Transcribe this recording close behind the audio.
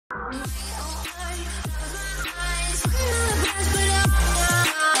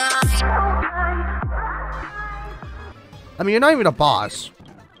I mean, you're not even a boss.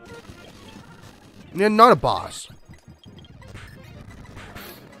 You're not a boss.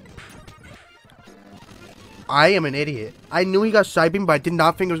 I am an idiot. I knew he got siping, but I did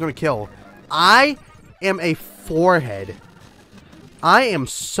not think it was going to kill. I am a forehead. I am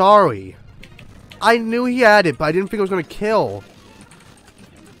sorry. I knew he had it, but I didn't think it was going to kill.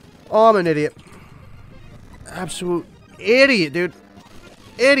 Oh, I'm an idiot. Absolute idiot, dude.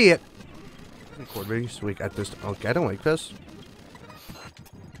 Idiot. Record really sweet at this. Okay, I don't like this.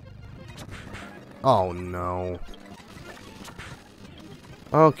 Oh, no.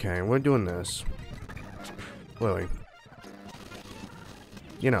 Okay, we're doing this. Lily.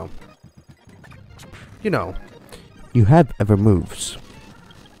 You know. You have ever moves.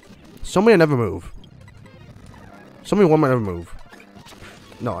 Somebody never move. Somebody one might never move.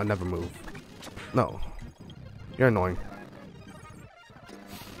 No, I never move. No. You're annoying.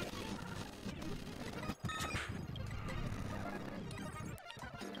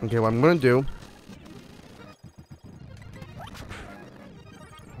 Okay, what I'm gonna do.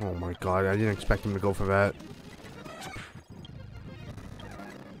 Oh my god, I didn't expect him to go for that.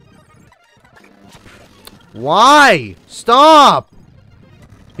 Why? Stop!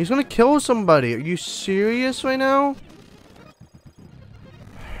 He's gonna kill somebody. Are you serious right now?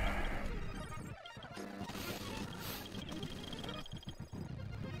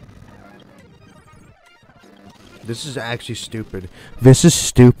 This is actually stupid. This is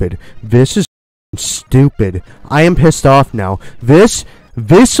stupid. This is stupid. I am pissed off now. This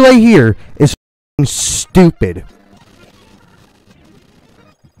right here is stupid.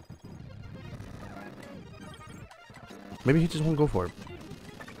 Maybe he just won't go for it.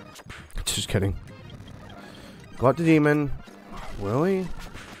 Just kidding. Got the demon. Will he?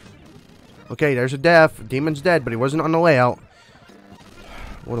 Okay, there's a death. Demon's dead, but he wasn't on the layout.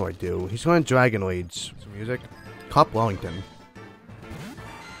 What do I do? He's going to Dragon Leads. Some music. Cop Wellington.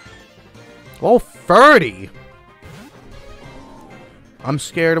 Oh, 30! I'm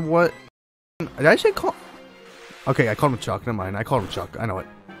scared of what? Did I say call? Okay, I called him Chuck. Never mind. I called him Chuck. I know it.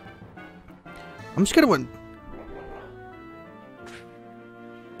 I'm scared of what?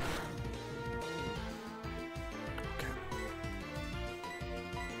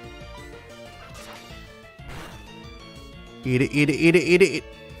 Eat it, eat it, eat it, eat it, eat it.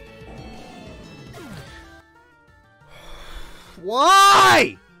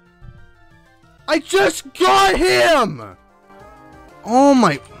 Why? I just got him! Oh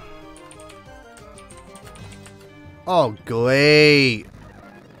my... Oh, great.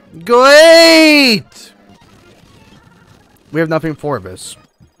 Great! We have nothing for this.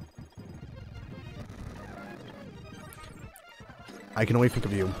 I can only think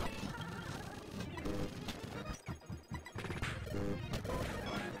of you.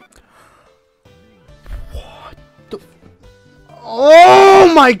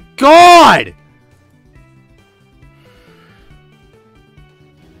 Oh my god!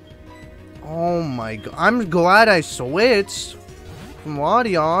 Oh my god. I'm glad I switched from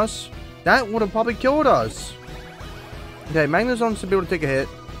Latios. That would have probably killed us. Okay, Magnezone should be able to take a hit.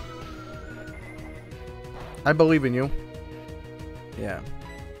 I believe in you. Yeah.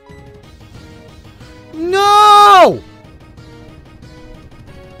 No!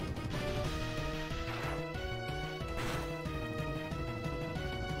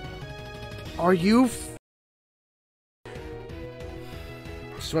 Are you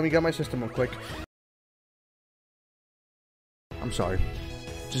just let me get my system real quick. I'm sorry.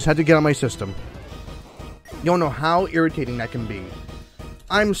 Just had to get on my system. You don't know how irritating that can be.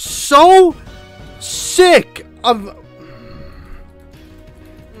 I'm so sick of...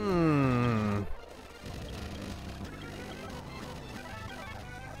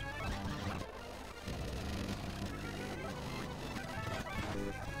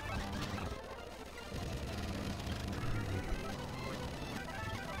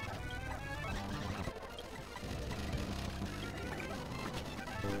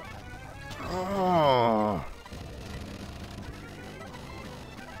 Oh.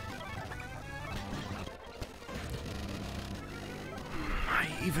 I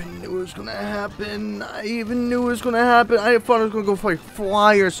even knew it was gonna happen. I even knew it was gonna happen. I thought I was gonna go for a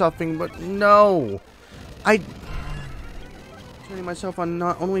fly or something, but no. I training myself on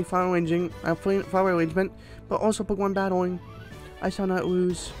not only fire arrangement, but also Pokemon battling. I shall not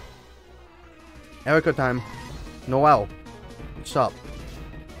lose. Erica time. Noel. What's up?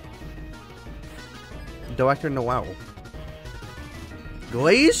 Director Noel.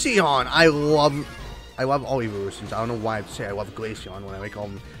 Glaceon! I I love all evolutions. I don't know why I say I love Glaceon when I make all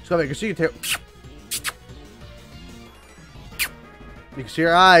of them. So you can see your tail. You can see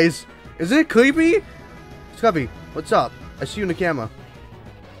your eyes. Isn't it creepy? Scubby, what's up? I see you in the camera.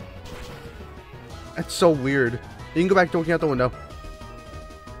 That's so weird. You can go back to looking out the window.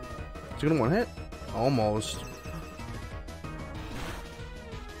 Is it gonna one hit? Almost.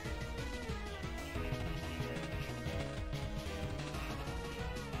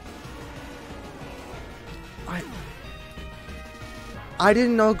 I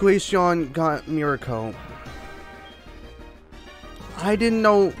didn't know Glaceon got Miracle. I didn't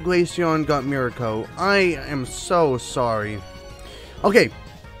know Glaceon got Miracle. I am so sorry. Okay.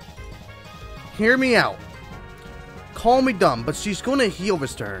 Hear me out. Call me dumb, but she's gonna heal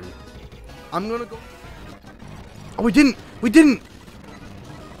this turn. I'm gonna go... Oh, we didn't! We didn't!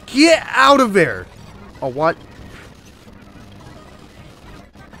 Get out of there! Oh, what?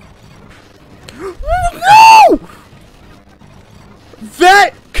 No!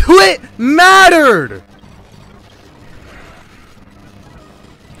 That crit mattered!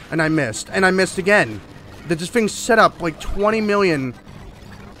 And I missed. And I missed again. This thing set up like 20 million.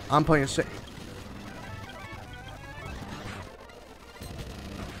 I'm playing a safe.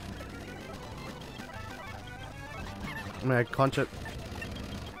 I'm gonna punch it.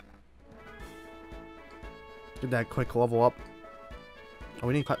 Did that quick level up. Oh,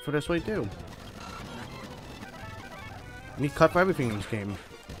 we need cut for this way too. We need cut for everything in this game.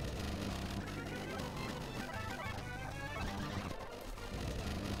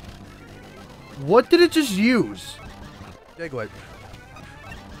 What did it just use? Diglett.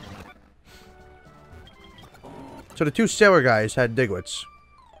 So the two sailor guys had Digletts.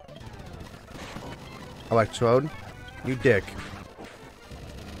 Electrode. You dick.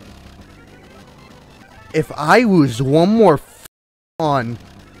 If I lose one more on